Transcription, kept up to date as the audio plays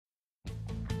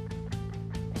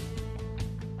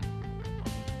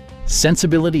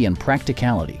Sensibility and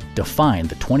practicality define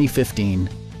the 2015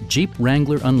 Jeep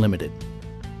Wrangler Unlimited.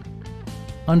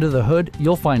 Under the hood,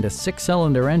 you'll find a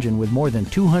 6-cylinder engine with more than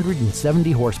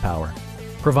 270 horsepower,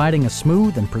 providing a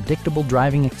smooth and predictable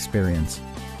driving experience.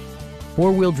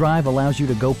 4-wheel drive allows you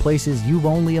to go places you've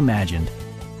only imagined.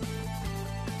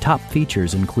 Top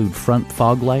features include front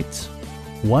fog lights,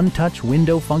 one-touch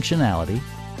window functionality,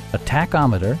 a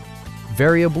tachometer,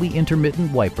 variably intermittent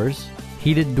wipers,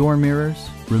 heated door mirrors,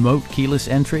 remote keyless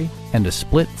entry, and a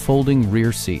split folding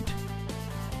rear seat.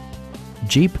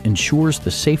 Jeep ensures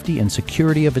the safety and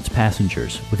security of its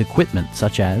passengers with equipment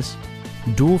such as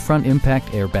dual front impact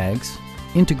airbags,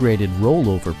 integrated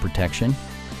rollover protection,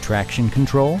 traction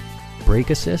control,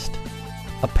 brake assist,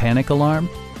 a panic alarm,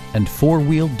 and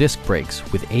 4-wheel disc brakes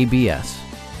with ABS.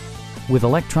 With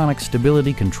electronic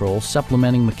stability control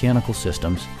supplementing mechanical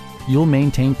systems, you'll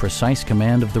maintain precise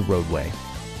command of the roadway.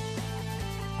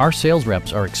 Our sales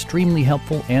reps are extremely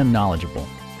helpful and knowledgeable.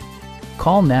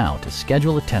 Call now to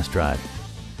schedule a test drive.